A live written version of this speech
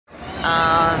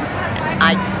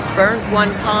burned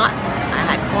one pot.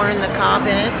 I had corn on the cob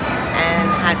in it and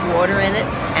had water in it,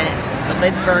 and the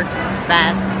lid burnt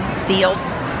fast, sealed,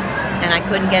 and I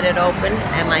couldn't get it open,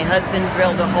 and my husband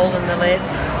drilled a hole in the lid,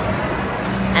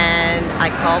 and I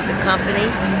called the company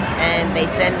and they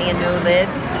sent me a new lid,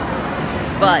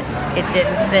 but it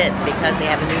didn't fit because they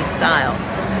have a new style.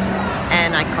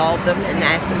 And I called them and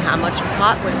asked them how much a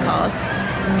pot would cost,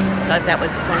 because that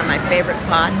was one of my favorite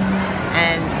pots,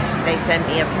 and they sent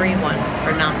me a free one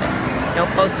for nothing. No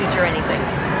postage or anything.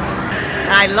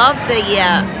 And I love the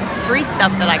free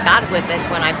stuff that I got with it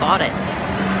when I bought it.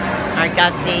 I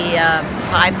got the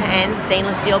pie pans,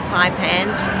 stainless steel pie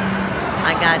pans.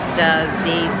 I got the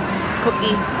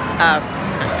cookie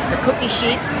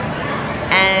sheets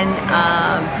and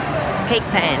cake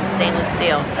pans, stainless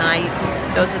steel. And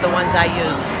those are the ones I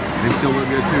use. They still look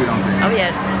good too, don't they? Oh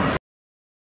yes.